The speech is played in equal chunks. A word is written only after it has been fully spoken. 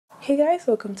Hey guys,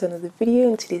 welcome to another video.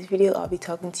 In today's video, I'll be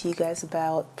talking to you guys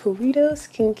about Purito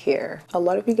Skincare. A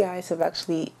lot of you guys have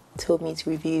actually told me to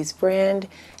review this brand,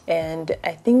 and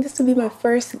I think this will be my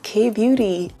first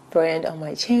K-beauty brand on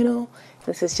my channel.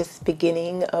 This is just the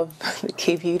beginning of the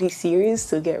K-beauty series,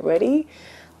 so get ready.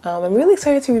 I'm really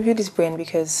excited to review this brand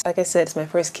because, like I said, it's my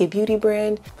first K-beauty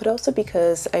brand, but also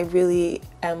because I really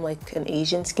am like an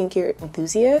Asian skincare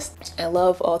enthusiast. I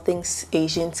love all things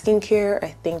Asian skincare. I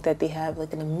think that they have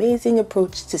like an amazing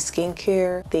approach to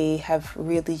skincare. They have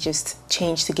really just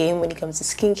changed the game when it comes to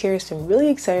skincare, so I'm really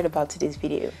excited about today's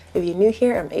video. If you're new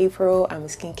here, I'm April. I'm a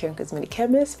skincare and cosmetic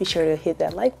chemist. Be sure to hit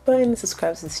that like button,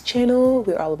 subscribe to this channel.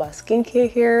 We're all about skincare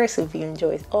here, so if you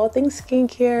enjoy all things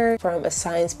skincare from a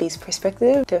science-based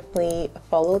perspective, definitely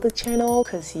follow the channel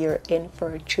because you're in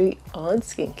for a treat on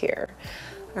skincare.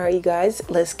 Alright you guys,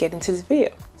 let's get into this video.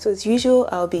 So as usual,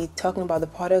 I'll be talking about the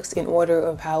products in order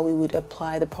of how we would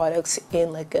apply the products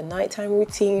in like a nighttime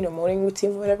routine or morning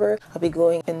routine, whatever. I'll be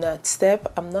going in that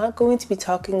step. I'm not going to be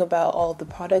talking about all the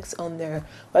products on their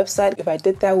website. If I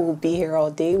did that, we'll be here all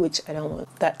day, which I don't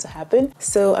want that to happen.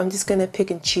 So I'm just gonna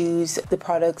pick and choose the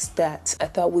products that I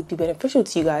thought would be beneficial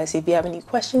to you guys. If you have any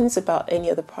questions about any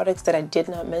of the products that I did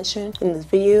not mention in this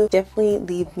video, definitely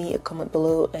leave me a comment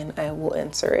below and I will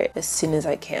answer it as soon as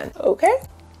I can. Okay?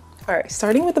 Alright,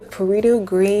 starting with the Purito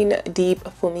Green Deep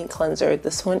Foaming Cleanser.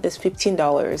 This one is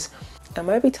 $15. I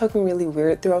might be talking really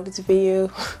weird throughout this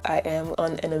video. I am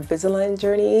on an Invisalign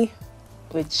journey,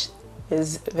 which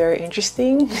is very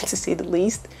interesting to say the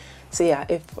least. So yeah,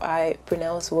 if I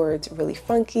pronounce words really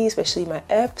funky, especially my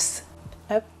F's,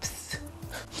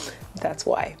 that's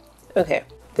why. Okay.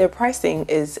 Their pricing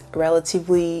is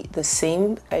relatively the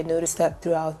same. I noticed that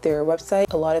throughout their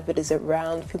website. A lot of it is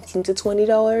around $15 to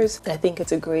 $20. I think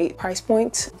it's a great price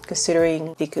point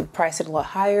considering they could price it a lot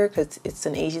higher because it's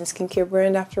an Asian skincare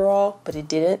brand after all, but it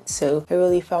didn't. So I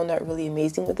really found that really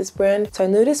amazing with this brand. So I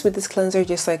noticed with this cleanser,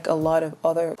 just like a lot of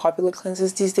other popular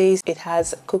cleansers these days, it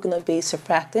has coconut-based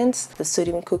surfactants. The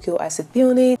sodium cocoa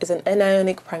isothione is an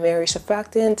anionic primary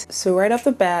surfactant. So right off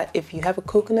the bat, if you have a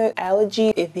coconut allergy,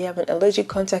 if you have an allergic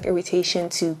contact irritation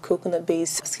to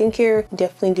coconut-based skincare,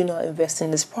 definitely do not invest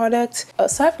in this product.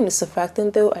 Aside from the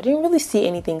surfactant though, I didn't really see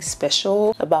anything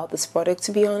special about this product,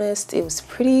 to be honest. It was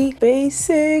pretty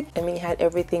basic. I mean, it had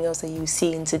everything else that you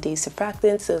see in today's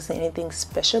surfactants, so there wasn't anything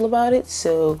special about it.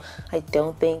 So I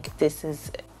don't think this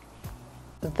is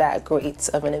that great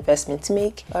of an investment to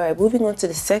make. Alright, moving on to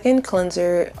the second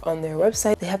cleanser on their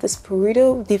website. They have this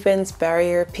Purito Defense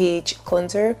Barrier pH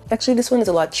cleanser. Actually, this one is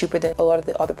a lot cheaper than a lot of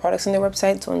the other products on their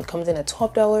website. This one comes in at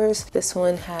 $12. This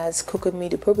one has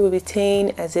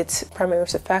cocamidopropylbutane as its primary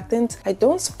surfactant. I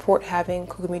don't support having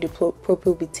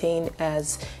cocamidopropylbutane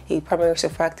as a primary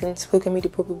surfactant.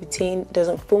 Cocamidopropylbutane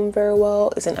doesn't foam very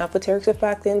well. It's an amphoteric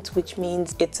surfactant, which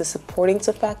means it's a supporting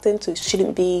surfactant, so it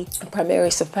shouldn't be a primary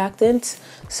surfactant.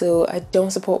 So I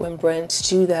don't support when brands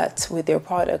do that with their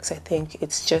products. I think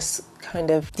it's just kind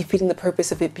of defeating the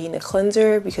purpose of it being a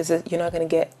cleanser because you're not going to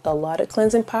get a lot of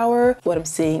cleansing power. What I'm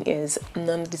saying is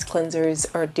none of these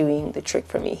cleansers are doing the trick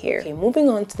for me here. Okay, moving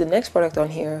on to the next product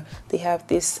on here. They have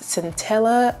this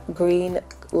Centella Green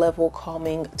Level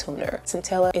Calming Toner.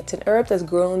 Centella, it's an herb that's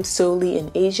grown solely in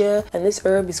Asia, and this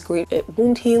herb is great at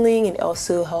wound healing and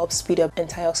also helps speed up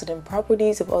antioxidant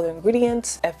properties of other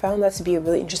ingredients. I found that to be a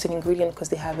really interesting ingredient because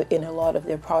they have it in a lot of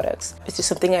their products. It's just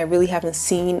something I really haven't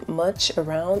seen much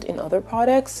around in other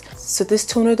products. So this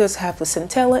toner does have the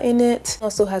Centella in it. It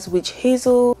also has witch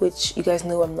hazel, which you guys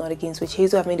know I'm not against witch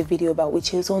hazel. I've made a video about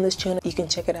witch hazel on this channel. You can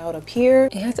check it out up here.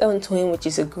 It has allantoin, which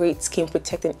is a great skin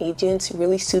protectant agent,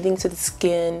 really soothing to the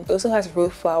skin. It also has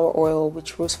rose flower oil,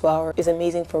 which rose flower is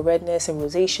amazing for redness and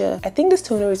rosacea. I think this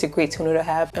toner is a great toner to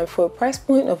have, and for a price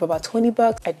point of about 20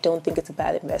 bucks, I don't think it's a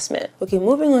bad investment. Okay,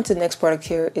 moving on to the next product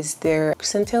here is their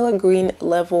Centella Green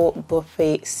Level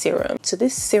Buffet Serum. So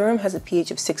this serum has a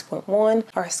pH of 6.1.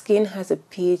 Our skin has a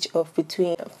pH of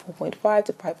between 4.5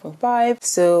 to 5.5.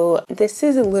 So this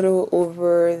is a little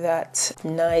over that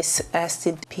nice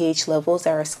acid pH levels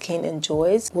that our skin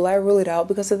enjoys. Will I rule it out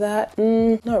because of that?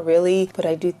 Not really, but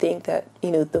I do think that, you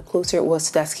know, the closer it was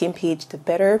to that skin pH, the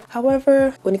better.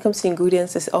 However, when it comes to the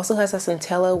ingredients, this also has a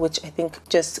Centella, which I think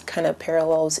just kind of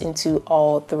parallels into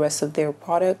all the rest of their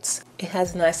products. It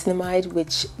has niacinamide,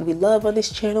 which we love on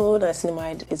this channel.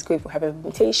 Niacinamide is great for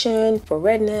hyperpigmentation, for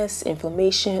redness,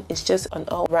 inflammation. It's just an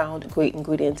all-round great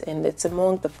ingredient, and it's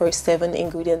among the first 7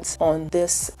 ingredients on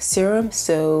this serum,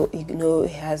 so you know it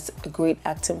has a great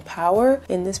active power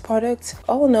in this product.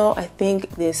 All in all, I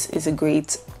think this is a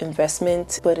great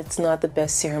investment, but it's not the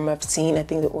best serum I've seen. I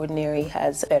think The Ordinary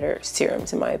has better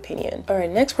serums in my opinion. All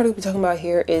right, next product we're talking about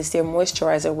here is their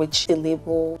moisturizer, which is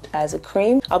labeled as a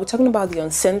cream. I'll be talking about the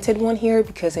unscented one here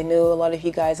because I know a lot of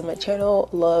you guys on my channel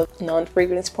love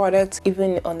non-fragrance products.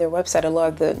 Even on their website, a lot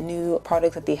of the new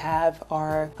products that they have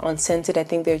are unscented. I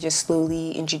think they're just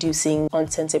slowly introducing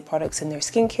unscented products in their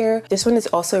skincare. This one is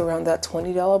also around that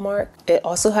 $20 mark. It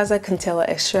also has a Cantella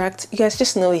extract. You guys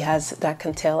just know he has that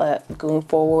Cantella going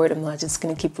forward. I'm not just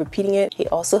going to keep repeating it.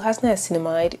 It also has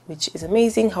niacinamide, which is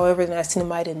amazing. However, the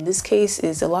niacinamide in this case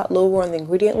is a lot lower on the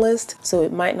ingredient list, so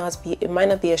it might not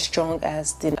be as strong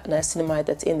as the niacinamide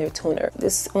that's in their toner.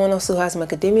 This one also has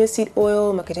macadamia seed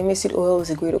oil. Macadamia seed oil is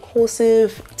a great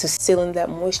occlusive to seal in that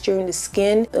moisture in the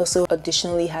skin. It also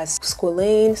additionally has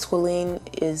squalane. Squalane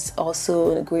is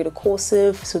also a great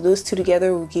occlusive. So those two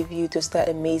together will give you just that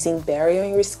amazing barrier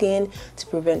on your skin to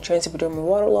prevent transepidermal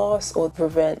water loss or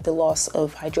prevent the loss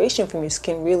of hydration from your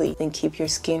skin really, and keep your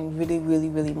skin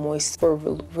really moist for a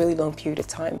really long period of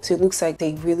time. So it looks like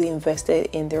they really invested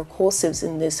in their occlusives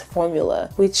in this formula,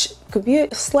 which could be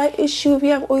a slight issue if you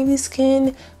have oily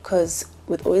skin, because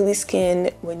with oily skin,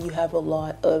 when you have a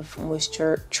lot of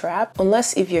moisture trapped,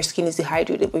 unless if your skin is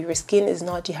dehydrated, but if your skin is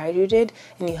not dehydrated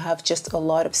and you have just a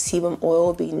lot of sebum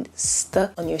oil being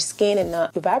stuck on your skin and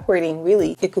not evaporating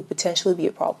really, it could potentially be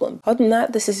a problem. Other than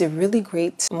that, this is a really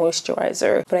great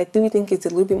moisturizer, but I do think it's a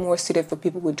little bit more suited for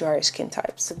people with drier skin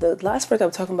types. So the last product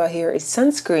I'm talking about here is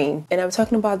sunscreen, and I'm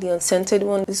talking about the unscented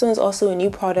one. This one is also a new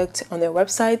product on their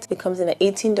website. It comes in at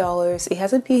 $18. It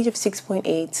has a pH of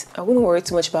 6.8. I wouldn't worry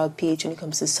too much about pH when it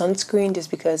comes to sunscreen,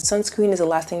 just because sunscreen is the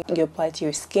last thing you apply to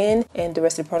your skin, and the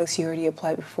rest of the products you already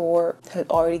applied before have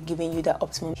already given you that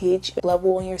optimum pH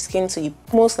level on your skin, so you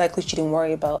most likely shouldn't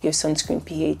worry about your sunscreen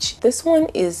pH. This one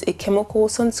is a chemical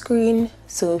sunscreen,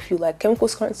 so if you like chemical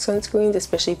sunscreens,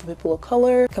 especially for people of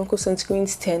color, chemical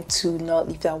sunscreens tend to not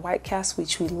leave that white cast,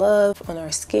 which we love on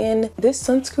our skin. This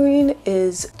sunscreen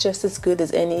is just as good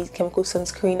as any chemical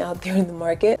sunscreen out there in the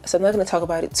market, so I'm not going to talk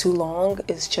about it too long.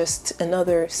 It's just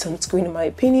another sunscreen in my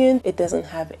opinion. It doesn't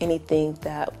have anything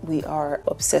that we are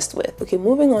obsessed with. Okay,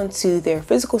 moving on to their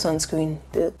physical sunscreen,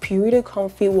 the Purito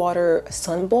Comfy Water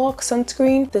Sunblock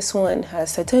Sunscreen. This one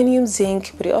has titanium,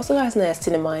 zinc, but it also has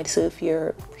niacinamide, so if you're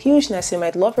a huge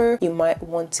niacinamide lover, you might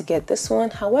want to get this one.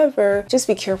 However, just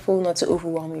be careful not to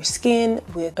overwhelm your skin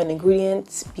with an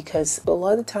ingredient, because a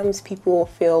lot of times people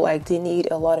feel like they need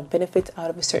a lot of benefit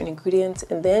out of a certain ingredient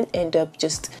and then end up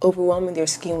just overwhelming their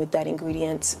skin with that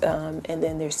ingredient, and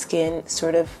then their skin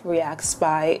sort of reacts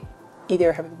by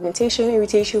either hyperpigmentation,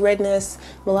 irritation, redness,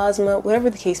 melasma, whatever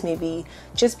the case may be.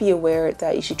 Just be aware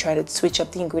that you should try to switch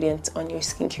up the ingredients on your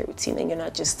skincare routine and you're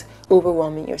not just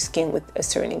overwhelming your skin with a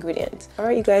certain ingredient.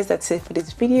 Alright you guys, that's it for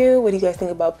this video. What do you guys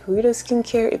think about Purito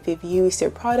Skincare? If you've used their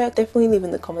product, definitely leave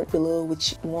in the comment below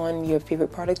which one your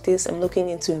favorite product is. I'm looking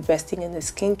into investing in the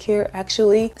skincare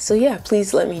actually. So yeah,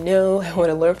 please let me know. I want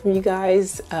to learn from you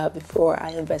guys before I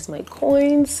invest my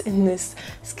coins in this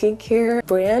skincare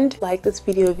brand. Like this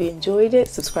video if you enjoyed it.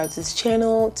 Subscribe to this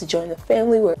channel to join the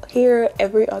family. We're here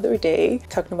every other day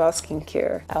talking about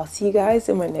skincare. I'll see you guys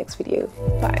in my next video.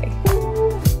 Bye.